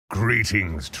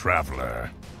Greetings,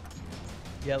 traveler.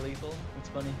 Yeah, lethal. It's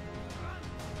funny.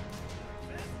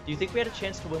 Do you think we had a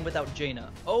chance to win without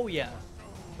Jaina? Oh yeah,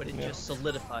 but it just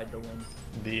solidified the win.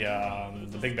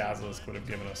 The big basilisk would have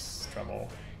given us trouble,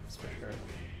 that's for sure.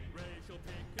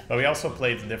 But we also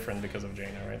played different because of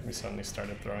Jaina, right? We suddenly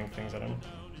started throwing things at him.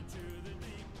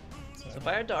 So if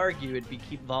I had to argue, it'd be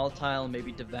keep volatile and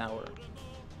maybe devour.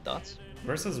 Thoughts?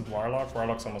 Versus Warlock,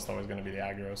 Warlock's almost always going to be the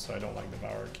aggro, so I don't like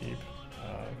devour keep.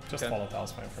 Just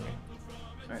volatile's fine for me.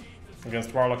 Alright.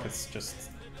 Against Warlock, it's just.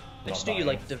 I just do you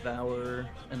like devour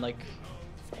and like.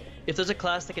 If there's a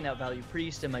class that can outvalue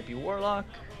priest, it might be Warlock.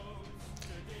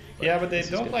 Yeah, but they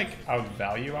don't like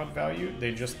outvalue.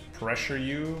 They just pressure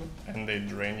you and they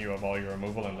drain you of all your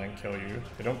removal and then kill you.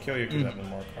 They don't kill you because they have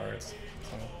more cards.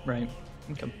 So. Right.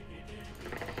 Okay.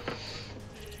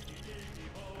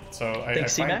 So I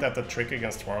find that the trick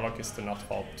against Warlock is to not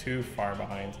fall too far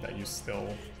behind, that you still,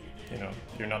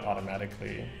 you're not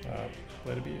automatically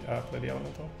play the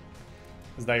elemental.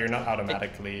 Is that you're not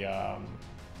automatically. Yeah,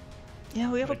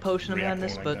 we have a potion of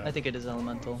madness, like but that. I think it is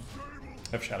elemental.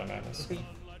 I have Shadow Madness.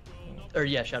 Or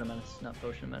yeah, Shadow Madness, not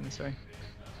potion of madness. Sorry.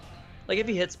 Like if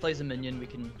he hits, plays a minion, we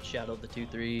can shadow the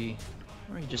 2/3,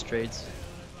 or he just trades.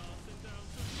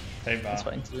 Hey, Bob. That's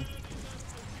fine too.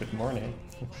 Good morning.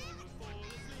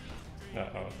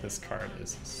 Uh-oh, this card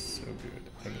is so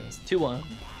good against 2/1.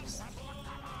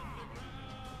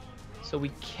 So we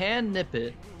can nip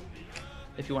it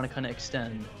if you want to kind of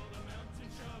extend.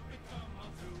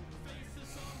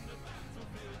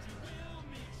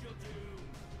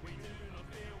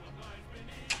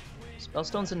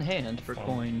 Spellstone's in hand for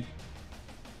coin.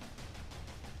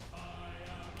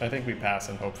 I think we pass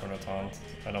and hope for no taunt.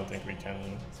 I don't think we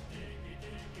can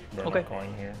burn a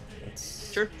coin here.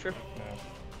 It's Sure. Yeah.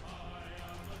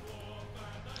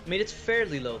 I mean, it's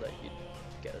fairly low that you'd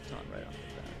get a taunt right off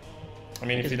the bat. I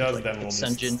mean, if he does, then we'll just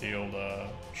Ascension. steal the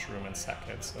shroom and sack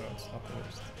it, so it's not the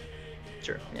worst.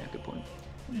 Sure, yeah, good point.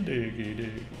 Diggy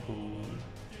dig. Ooh.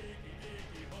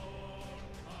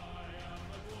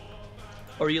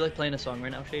 Or are you like playing a song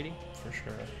right now, Shady? For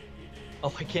sure.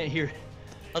 Oh, I can't hear.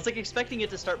 I was like expecting it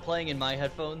to start playing in my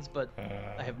headphones, but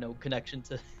I have no connection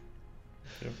to.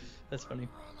 Yep. That's funny.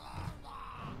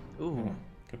 Ooh.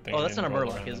 Good thing Oh, that's not a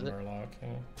Murloc, Murloc, is it? Murloc,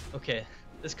 yeah. Okay.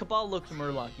 This Cabal looked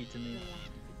Murloc-y to me.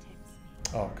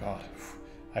 Oh god.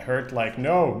 I heard like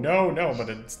no, but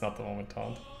it's not the one with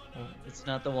taunt. Oh. It's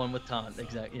not the one with taunt,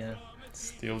 exactly. Yeah.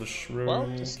 Steal the shroom, Well,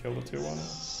 just kill the 2/1.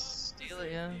 Steal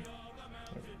it,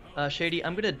 yeah. Shady,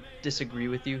 I'm gonna disagree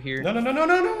with you here. No!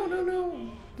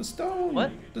 The stone.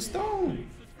 What? The stone.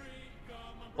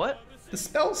 What? The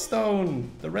spell stone.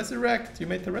 The resurrect. You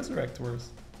made the resurrect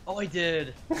worse. Oh, I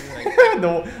did. You're right.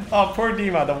 No. Oh, poor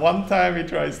Dima. The one time he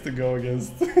tries to go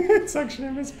against, it's actually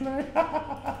a misplay.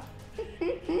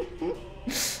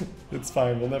 It's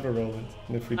fine. We'll never roll it.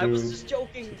 And if we do, I was just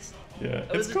joking. Yeah,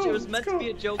 It was meant to be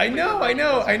a joke. I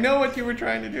know what you were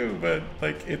trying to do, but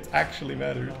like it actually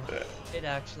mattered. It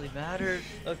actually mattered.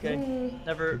 Okay.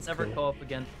 Never cool. co-op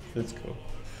again. It's cool.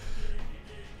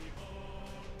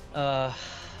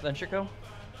 Venture Co?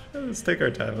 Let's take our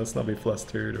time. Let's not be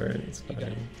flustered, right? It's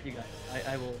fine. You got it.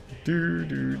 I will.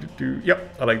 Do.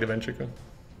 Yep, I like the venture co.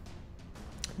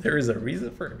 There is a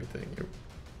reason for everything.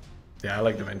 Yeah, I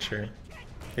like the venture.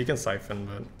 He can siphon,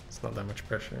 but it's not that much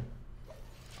pressure.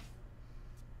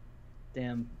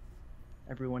 Damn.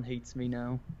 Everyone hates me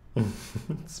now.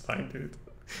 It's fine, dude.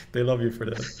 They love you for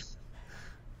that.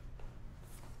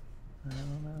 I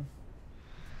don't know.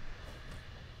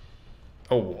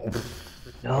 Oh.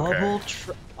 Double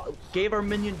gave our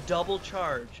minion double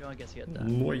charge. Oh, I guess he had that.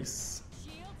 Nice.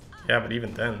 Yeah, but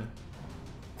even then.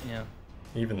 Yeah.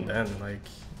 Even then, like,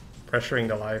 pressuring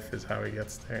the life is how he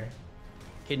gets there.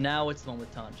 Okay, now it's the one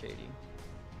with Taunt, Shady.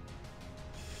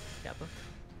 Kappa.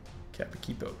 Kappa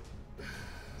Keepo.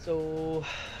 So...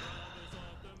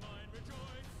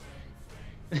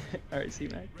 Alright,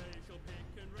 C-Mac.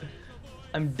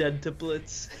 I'm dead to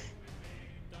Blitz.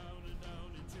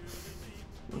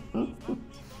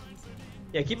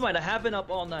 Yeah, keep in mind, I have been up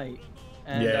all night.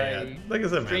 And yeah. Like I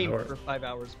said, streamed man, for 5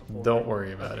 hours before. Don't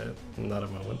worry about it. Not a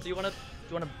moment. So you wanna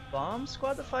bomb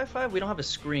squad the 5/5? We don't have a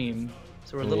scream,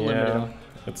 so we're a little limited.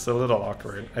 It's a little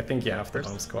awkward. I think you have to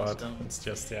bomb squad. It's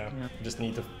just you just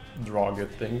need to draw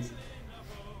good things.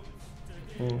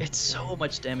 It's so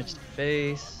much damage to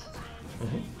face.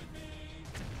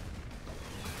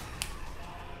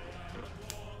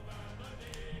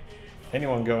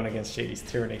 Anyone going against Shady's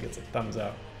Tyranny gets a thumbs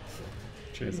up.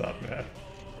 Cheers up, man.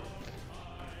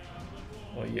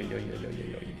 Oh yeah.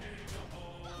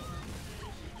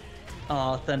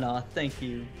 Aw, Thana, thank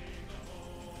you.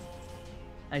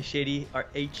 Hi, Shady. Our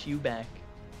HU back.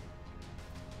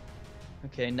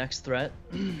 Okay, next threat.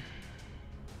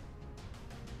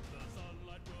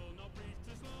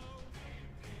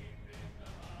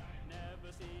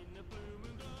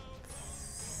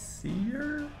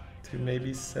 Seer to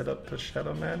maybe set up a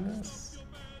Shadow Madness.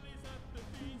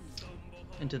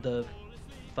 Into the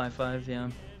 5/5, yeah.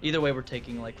 Either way, we're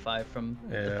taking like 5 from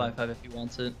the 5/5 if he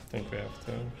wants it. I think we have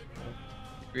to.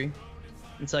 Agree.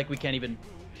 It's like we can't even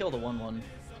kill the 1/1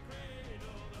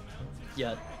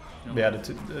 yet. No. Yeah,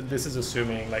 this is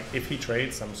assuming like if he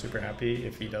trades, I'm super happy.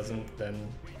 If he doesn't,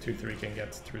 then 2/3 can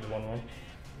get through the 1/1.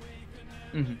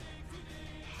 Mm-hmm.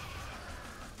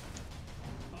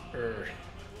 Okay.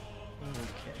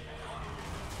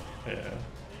 Yeah,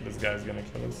 this guy's gonna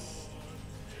kill us.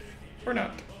 Or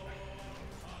not.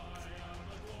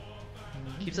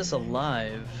 Keeps us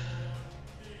alive.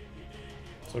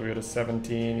 So we got a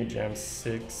 17, he jams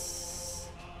 6.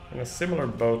 In a similar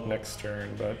boat next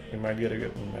turn, but we might get a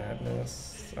good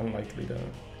madness. Unlikely though.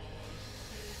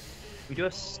 We do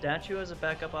have statue as a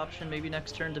backup option maybe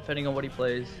next turn, depending on what he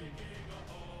plays.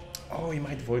 Oh, he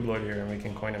might Void Lord here and we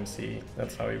can coin MC.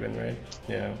 That's how we win, right?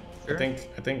 Yeah. Sure.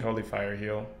 I think Holy Fire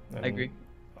heal. I agree.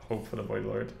 Hope for the Void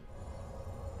Lord.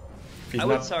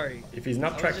 If he's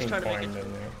not tracking coin, then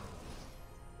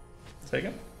say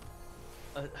again?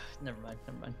 Never mind.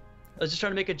 I was just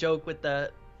trying to make a joke with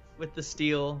that, with the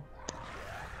steal,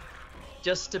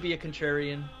 just to be a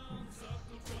contrarian,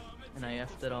 and I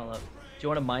effed it all up. Do you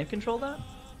want to mind control that?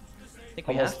 I think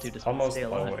we have to just almost stay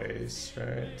alive. Always,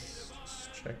 right?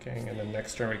 Just checking, and then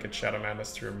next turn we could Shadow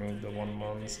Madness to remove the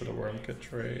 1/1 so the worm could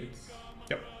trade.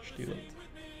 Yep, steal it.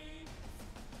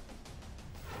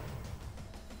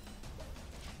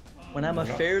 When I'm a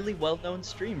fairly well-known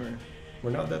streamer. We're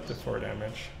not dead to 4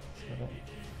 damage, so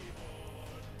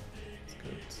it's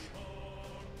good.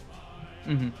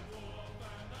 Mm-hmm.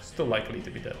 Still likely to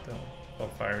be dead though, while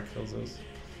fire kills us.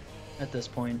 At this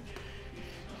point.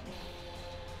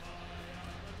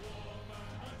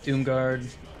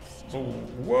 Doomguard. Oh,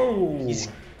 whoa! He's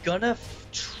gonna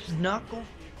knuckle.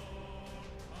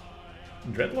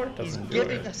 Dreadlord doesn't do it.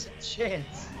 He's giving us a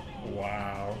chance.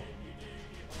 Wow.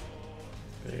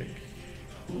 Big.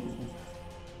 Ooh.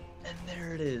 And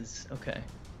there it is. Okay.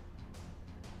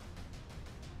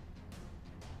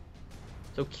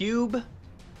 So cube.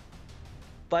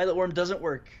 Violet Worm doesn't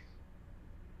work.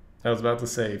 I was about to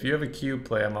say, if you have a cube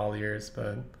play, I'm all ears,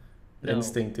 but the No.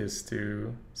 instinct is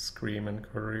to scream and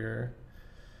courier.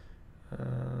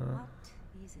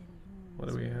 What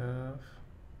do we have?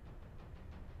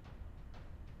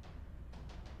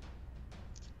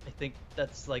 I think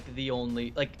that's like the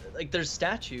only like there's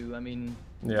statue. I mean,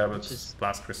 yeah, but just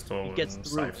Blast Crystal he gets and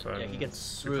through. Siphon. Yeah, he gets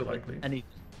super through likely. like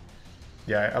anything.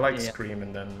 Yeah, I like Scream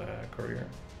and then Courier.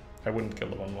 I wouldn't kill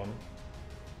the 1/1.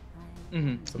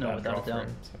 Mm-hmm. No, without a doubt.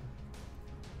 Him, so.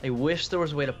 I wish there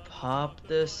was a way to pop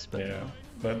this, but yeah. no.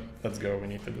 But let's go. We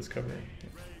need to discover.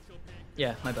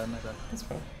 Yeah, my bad. That's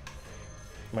fine.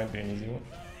 Might be an easy one.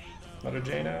 Another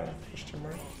Jaina? Question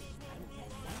mark.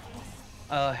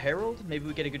 Herald. Maybe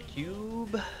we get a good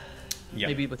cube. Yeah.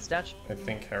 Maybe with statue. I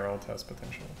think Herald has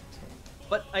potential. So.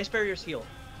 But Ice Barrier's heal.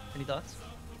 Any thoughts?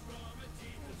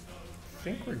 I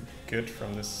think we're good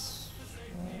from this.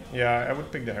 Yeah, I would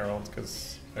pick the Herald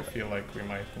because I feel like we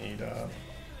might need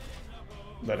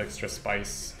that extra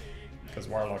spice because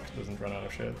Warlock doesn't run out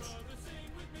of shit.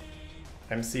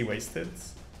 MC wasted?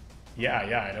 Yeah,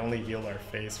 it only healed our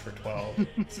face for 12.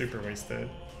 Super wasted.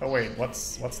 Oh wait,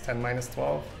 what's 10 minus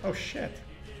 12? Oh shit.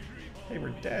 Hey,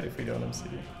 we're dead if we don't MC.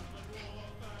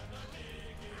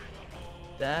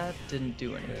 That didn't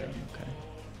do anything. Yeah. Okay.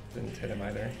 Didn't hit him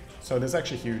either. So this is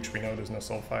actually huge. We know there's no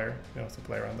Soulfire. You have to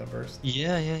play around that burst.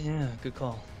 Yeah. Good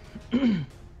call.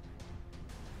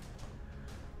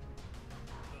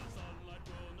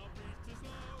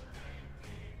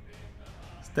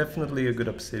 It's definitely a good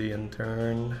Obsidian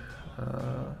turn.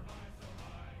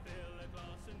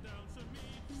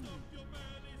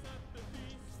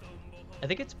 I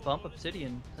think it's bump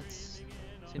Obsidian. That's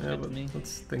seems Yeah, good to but me.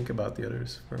 let's think about the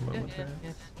others for a moment.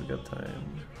 Yeah. We got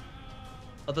time.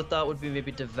 Other thought would be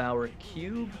maybe Devour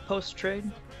Cube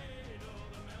post-trade.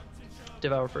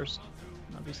 Devour first,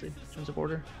 obviously, in terms of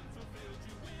order.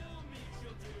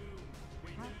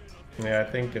 Yeah, I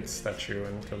think it's Statue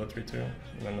and kill the 3/2,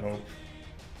 and then hope.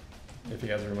 If he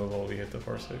has removal, we hit the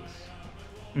 4/6.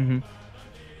 Mm-hmm.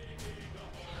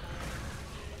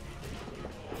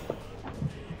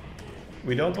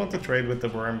 We don't want to trade with the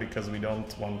worm because we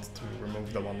don't want to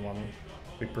remove the 1/1.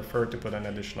 We prefer to put an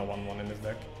additional 1/1 in his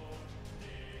deck.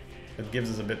 It gives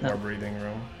us a bit more breathing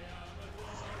room.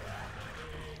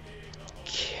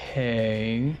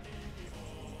 Okay.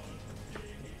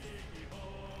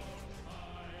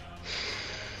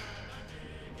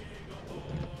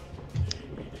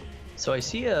 So I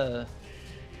see a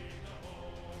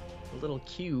little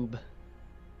cube,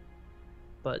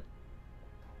 but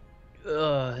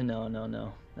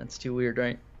no, that's too weird,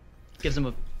 right? Gives him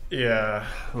a a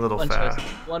little fast.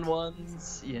 fast.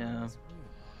 1/1s, yeah.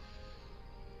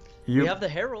 We have the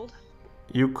Herald.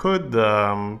 You could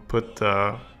put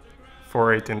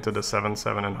 4/8 into the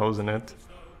 7/7 and hose in it.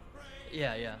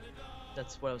 Yeah,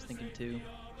 that's what I was thinking too.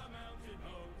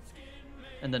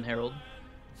 And then Herald.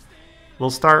 We'll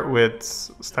start with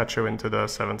statue into the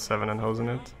 7/7 and hose in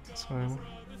it. That's fine.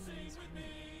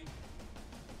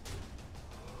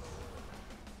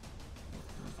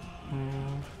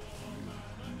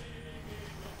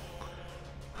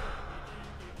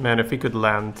 Man, if we could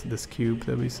land this cube,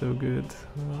 that'd be so good.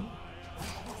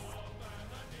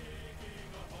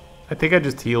 I think I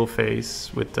just heal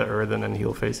face with the Earthen and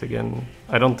heal face again.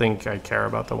 I don't think I care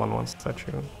about the 1/1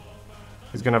 statue.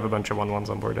 He's gonna have a bunch of 1/1s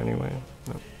on board anyway.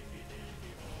 No.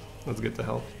 That's good to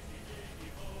help.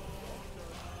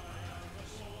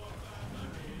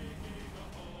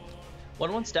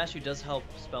 One statue does help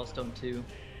Spellstone too.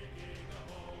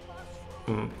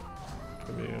 Could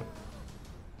be, yeah.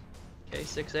 Okay,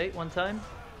 6/8 one time.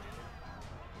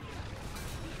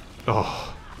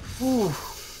 Oh.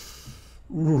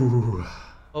 Ooh.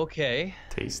 Okay.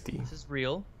 Tasty. This is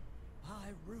real.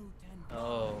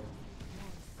 Oh.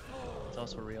 It's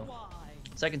also real.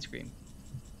 Second scream.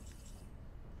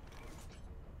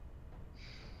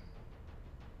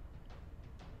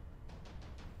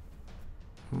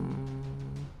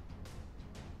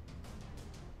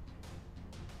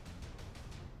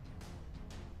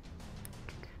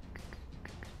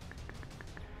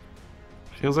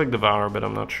 Feels like Devour, but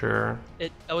I'm not sure.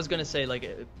 I was gonna say,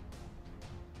 like,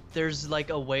 there's like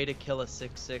a way to kill a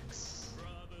 6/6,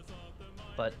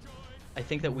 but I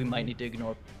think that we might need to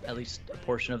ignore at least a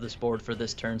portion of this board for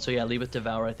this turn. So yeah, leave with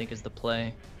Devour, I think, is the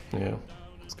play. Yeah,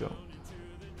 let's go.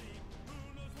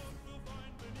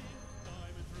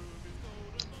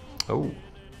 Oh.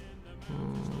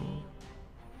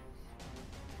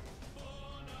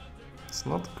 It's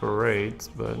not great,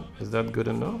 but is that good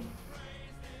enough?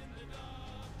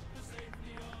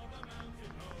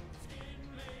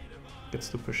 Gets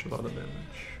to push a lot of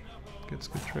damage. Gets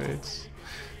good trades.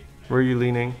 Where are you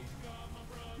leaning?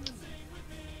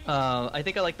 I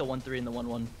think I like the 1/3 and the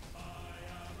 1/1.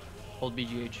 Hold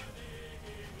BGH.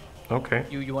 Okay.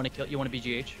 You want to kill? You want to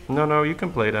BGH? No, you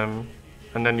can play them,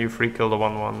 and then you free kill the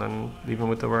 1/1 and leave him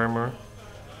with the Wormer.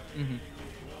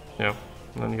 Yeah,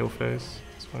 and then he'll face.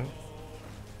 It's fine.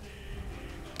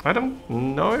 I don't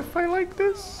know if I like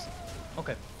this.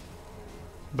 Okay.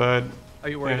 But are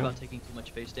you worried about taking too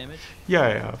much face damage?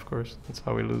 Yeah, of course. That's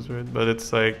how we lose, right? But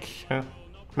it's like,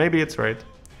 maybe it's right.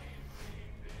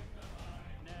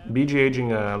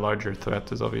 BGHing a larger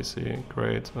threat is obviously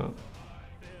great, but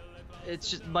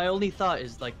it's just my only thought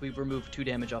is like we removed 2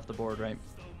 damage off the board, right?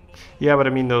 Yeah, but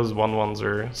I mean those 1/1s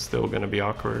are still gonna be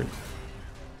awkward.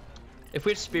 If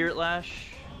we had Spirit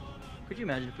Lash, could you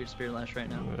imagine if we had Spirit Lash right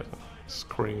now?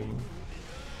 Scream.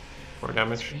 4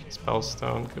 damage.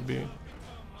 Spellstone could be.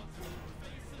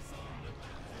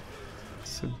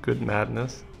 It's a good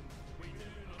madness.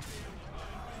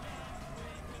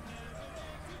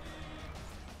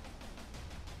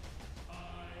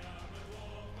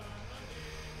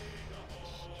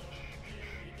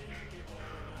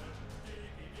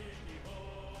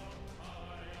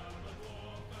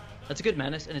 That's a good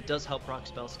madness, and it does help proc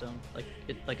Spellstone. Like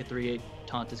a 3/8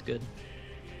 taunt is good.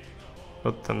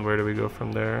 But then where do we go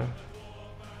from there?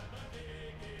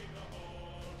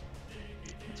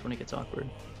 That's when it gets awkward.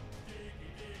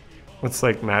 It's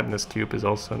like Madness Cube is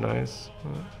also nice.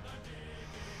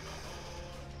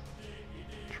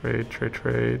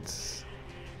 Trades.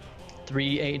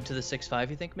 3/8 into the 6/5,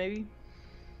 you think maybe?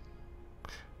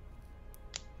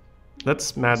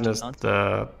 Let's Madness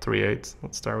the 3/8.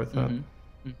 Let's start with that.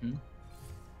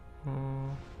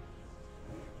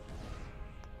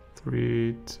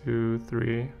 3, 2,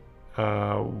 3.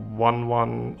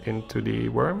 1/1 into the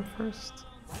worm first.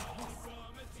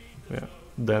 Yeah.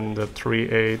 Then the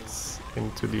 3/8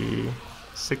 into the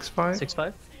 6/5.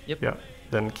 6/5. Yep. Yeah.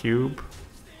 Then cube.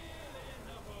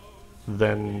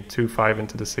 Then 2/5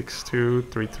 into the 6/2.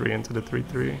 3/3 into the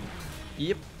 3/3.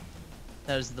 Yep.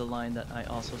 That is the line that I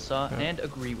also saw and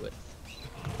agree with.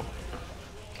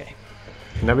 Okay.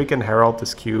 And then we can herald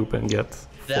this cube and get 4.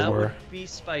 That would be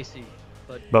spicy,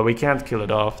 but we can't kill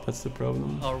it off. That's the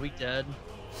problem. Oh, are we dead?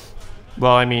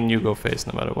 Well, I mean, you go face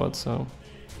no matter what, so.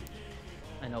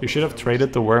 I know. You should have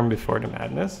traded the worm before the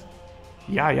madness.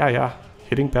 Yeah.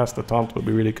 Hitting past the taunt would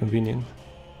be really convenient.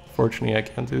 Fortunately, I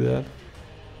can't do that.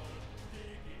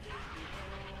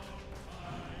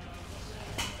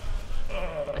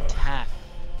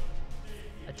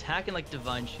 hacking like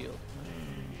Divine Shield.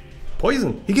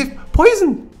 Poison! He gave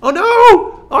poison! Oh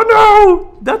no! Oh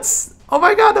no! That's... Oh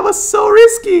my god, that was so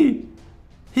risky!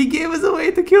 He gave us a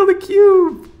way to kill the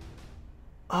cube!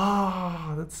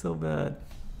 Oh, that's so bad.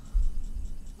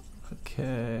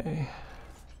 Okay.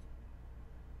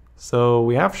 So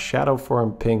we have Shadow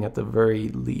Form Ping at the very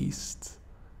least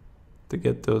to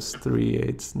get those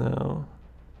 3/8s now,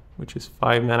 which is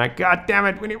 5 mana. God damn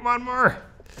it, we need one more!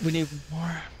 We need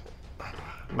more.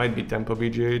 Might be Tempo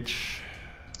BGH.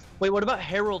 Wait, what about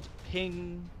Herald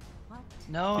Ping?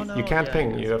 No, no. You can't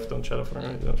ping, you have to Shadow Form.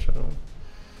 You don't Shadow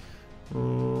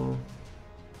Form.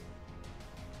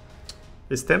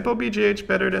 Is Tempo BGH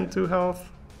better than 2 health?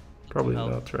 Probably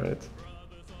not, right?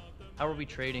 How are we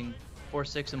trading?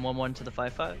 4/6 and 1/1 to the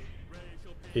 5/5?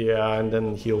 Yeah, and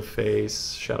then heal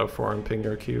face, Shadow Form, ping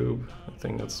your cube. I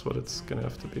think that's what it's gonna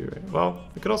have to be, right? Well,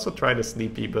 we could also try the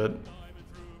Sleepy, but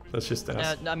let's just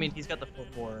ask. I mean, he's got the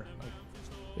 4/4.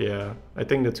 Yeah, I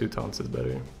think the 2 taunts is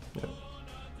better. Yeah.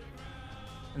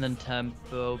 And then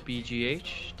Tempo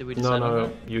BGH? Did we decide on that?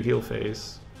 No, you heal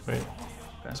face, right?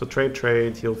 Okay. So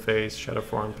trade, heal face, Shadow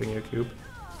Form, ping your cube.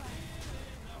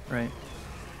 Right.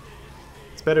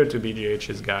 It's better to BGH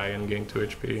his guy and gain 2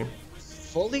 HP.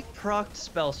 Fully procced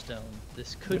Spellstone.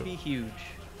 This could be huge.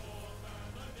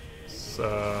 It's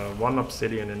 1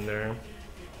 Obsidian in there.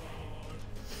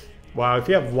 Wow, if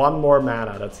you have 1 more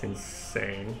mana, that's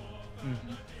insane.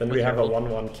 Mm-hmm. Then we have a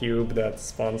 1/1 cube that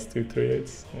spawns 2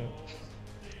 3/8s. Yeah.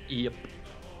 Yep.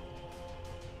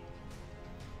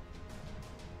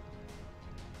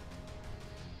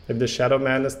 If the Shadow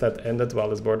Madness that ended while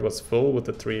his board was full with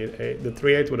the 3/8, the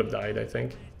 3/8 would have died, I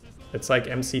think. It's like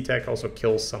MC Tech also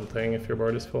kills something if your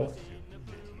board is full.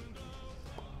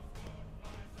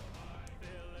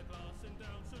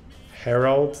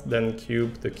 Herald, then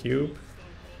cube the cube.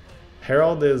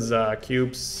 Herald is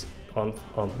cubes on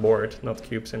board, not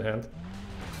cubes in hand.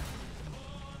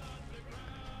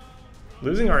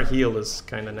 Losing our heal is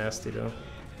kind of nasty though.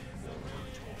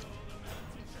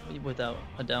 Without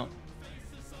a doubt.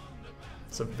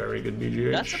 It's a very good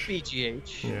BGH. That's a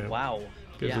BGH. Yeah. Wow.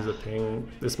 Gives us a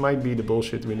ping. This might be the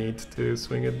bullshit we need to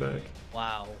swing it back.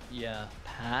 Wow. Yeah.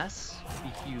 Pass would be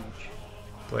huge.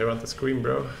 Player wants to scream,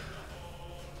 bro.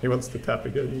 He wants to tap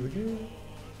again. He's like, yeah.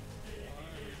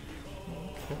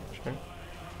 Okay, sure. Okay.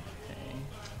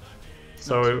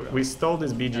 So we stole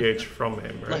this BGH from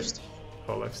him, right? Lifesteal.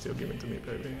 Oh, lifesteal, give it to me,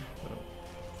 baby. No.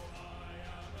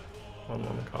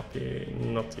 1/1 copy,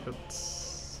 not yet.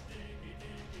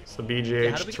 So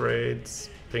BGH trades,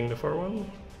 ping the 4/1.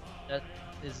 That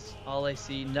is all I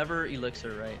see. Never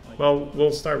elixir, right? Like, well,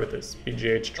 we'll start with this.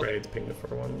 BGH trades, ping the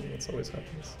 4/1. That's always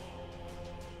happens.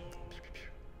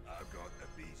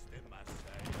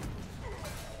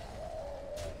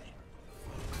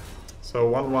 So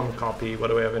 1/1 copy. What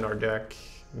do we have in our deck?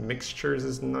 Mixtures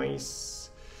is nice.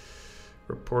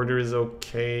 Reporter is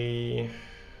okay.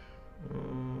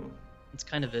 It's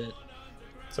kind of it.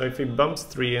 So if he bumps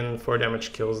 3 in, 4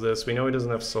 damage kills this. We know he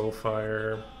doesn't have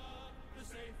Soulfire.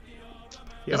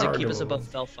 Does it keep us above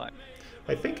Felfire?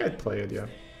 I think I'd play it, yeah.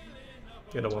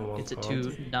 Get a 1/1. Gets it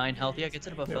to 9 health. Yeah, gets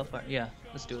it above Felfire. Yeah,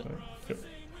 let's do it. Yep.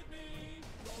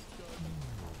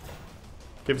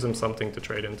 Gives him something to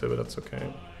trade into, but that's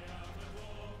okay.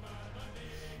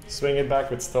 Swing it back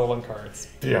with stolen cards.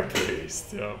 Yeah,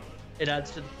 please. Yeah. It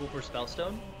adds to the pool for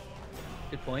Spellstone.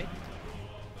 Good point.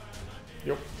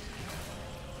 Yep.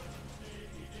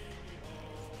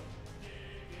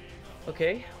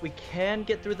 Okay, we can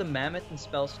get through the Mammoth and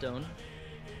Spellstone.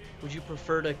 Would you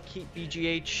prefer to keep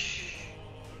BGH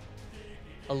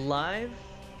alive?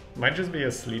 Might just be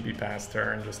a sleepy pass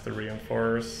turn just to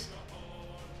reinforce.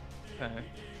 Okay.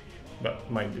 But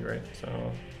might be, right?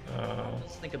 So.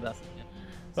 Let's think about it.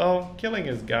 Well, killing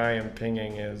his guy and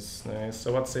pinging is nice.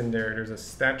 So what's in there? There's a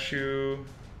statue.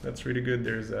 That's really good.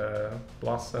 There's a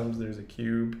blossoms. There's a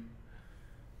cube.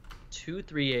 2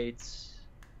 3/8s.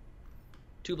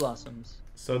 2 blossoms.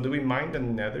 So do we mind the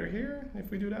nether here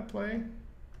if we do that play?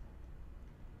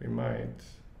 We might.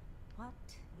 What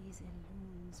is in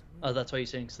Loon's will? Oh, that's why you're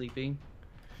saying sleepy?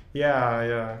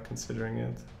 Yeah, considering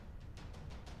it.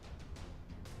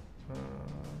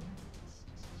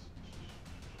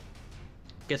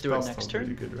 Get through it next turn?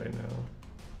 Really good right now.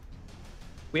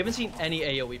 We haven't seen any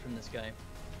AoE from this guy.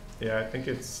 Yeah, I think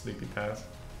it's Sleepy Pass.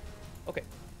 Okay,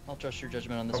 I'll trust your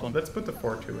judgment on this one. Let's put the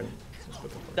 4/2 in.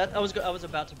 That I was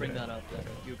about to bring that up. Okay.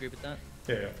 You agree with that?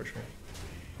 Yeah, for sure.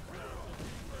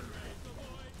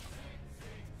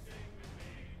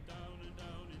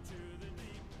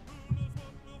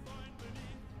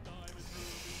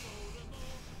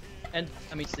 And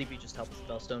I mean, Sleepy just helps with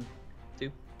Spellstone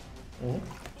too.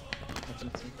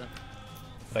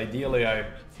 But ideally, I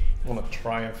want to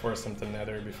try and force him to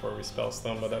Nether before we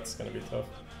Spellstone, but that's going to be tough.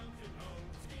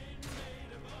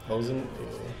 Hosen?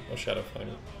 Oh, Shadow Flame.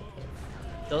 Okay.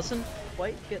 Doesn't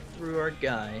quite get through our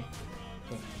guy.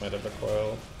 Might have a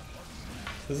coil.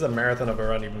 This is a marathon of a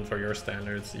run even for your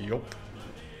standards. Yup.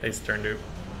 Ace turn dude.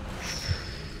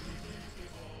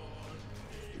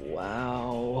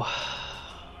 Wow.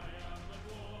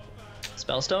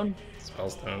 Spellstone?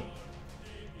 Spellstone.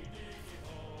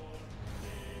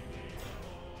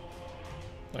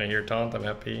 I hear taunt, I'm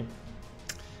happy.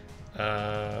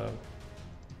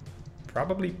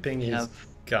 Probably ping his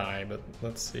guy, but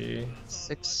let's see.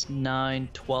 6, 9,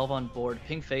 12 on board.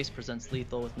 Ping face presents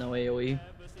lethal with no AoE.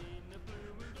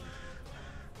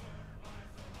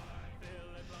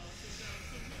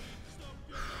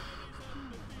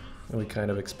 We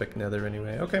kind of expect Nether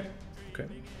anyway. Okay. Okay.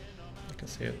 I can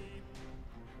see it.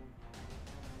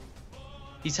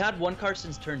 He's had one card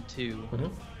since turn 2. Mm-hmm.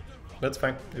 That's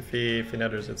fine. If he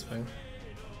Nethers, it's fine.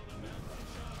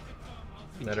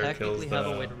 We Nether technically kills have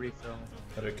a way to refill.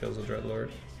 Nether kills the Dreadlord.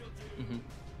 Mm-hmm.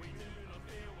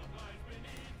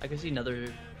 I can see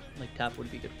another like tap would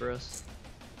be good for us.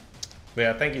 But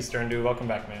yeah, thank you, Sterndew. Welcome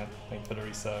back, man. Thanks for the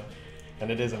reset.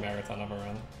 And it is a marathon of a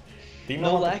run. Demon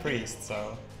No on the lag. priest,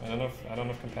 so I don't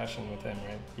have compassion with him,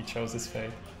 right? He chose his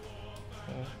fate.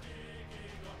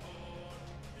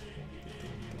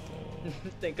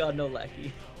 Thank God, no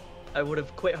lackey. I would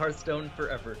have quit Hearthstone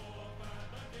forever.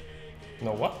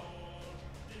 No what?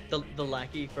 The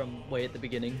lackey from way at the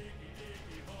beginning.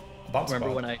 Bomb Remember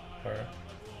spot, when I? or...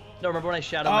 No, remember when I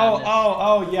Shadow Oh,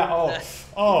 Madness?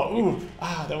 oh, yeah, ooh,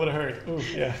 that would have hurt. Ooh,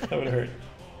 yeah, that would have hurt.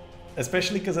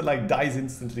 Especially because it like dies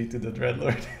instantly to the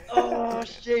Dreadlord. Oh,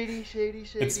 shady.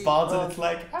 It spawns and it's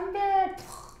like, I'm back.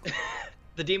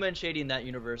 The Dima and Shady in that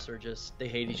universe are just, they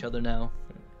hate each other now.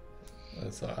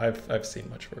 So I've seen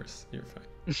much worse. You're fine.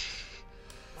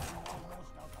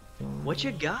 What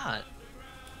you got?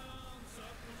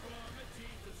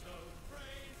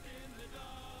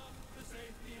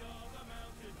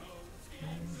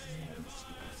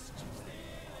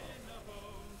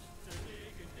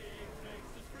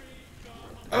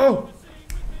 Oh!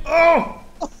 Oh!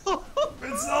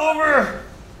 It's over!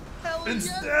 Hell It's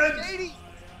yes, dead! Shady!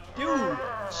 Dude!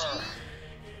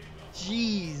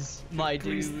 Jeez, my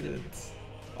dude.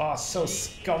 Oh, so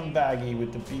scumbaggy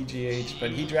with the BGH,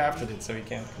 but he drafted it, so he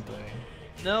can't complain.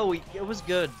 No, it was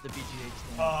good, the BGH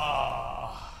thing.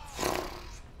 Ah,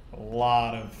 a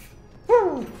lot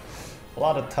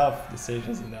of tough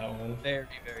decisions in that one. Very,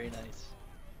 very nice.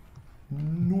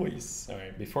 Nice. All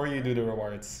right, before you do the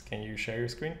rewards, can you share your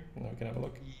screen? And we can have a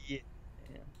look. Yeah.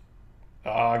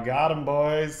 Oh, got him,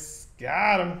 boys.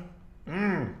 Got him.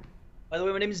 By the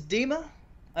way, my name is Dima.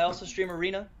 I also stream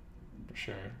Arena. For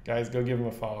sure. Guys, go give him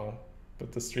a follow.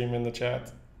 Put the stream in the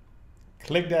chat.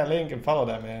 Click that link and follow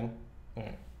that man. All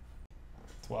right.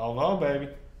 12-0, baby.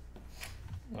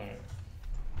 All right.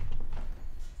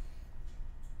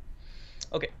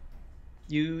 Okay.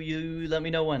 You let me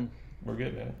know when. We're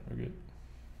good, man. We're good.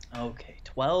 Okay,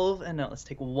 12 and now let's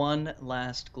take one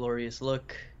last glorious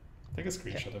look. Take a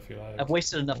screenshot if you like. I've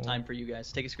wasted enough time for you guys.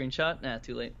 Take a screenshot? Nah,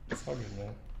 too late. It's all good,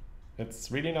 man.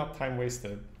 It's really not time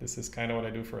wasted. This is kind of what I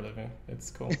do for a living. It's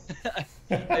cool.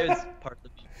 It's part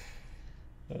of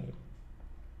the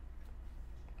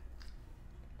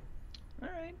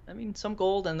Alright, I mean, some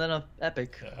gold and then a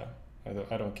epic. Yeah,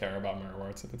 I don't care about my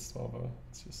rewards if it's 12-0.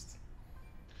 It's just...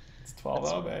 It's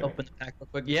 12-0, baby. Open the pack real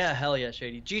quick. Yeah, hell yeah,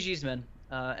 Shady. GG's, man.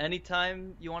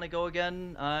 Anytime you want to go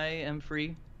again, I am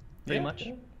free. Pretty much.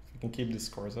 Yeah. If you can keep these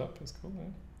scores up, it's cool,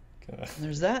 man.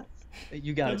 There's that.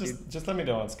 You got it, just let me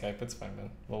know on Skype. It's fine, man.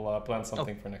 We'll plan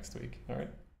something for next week. All right.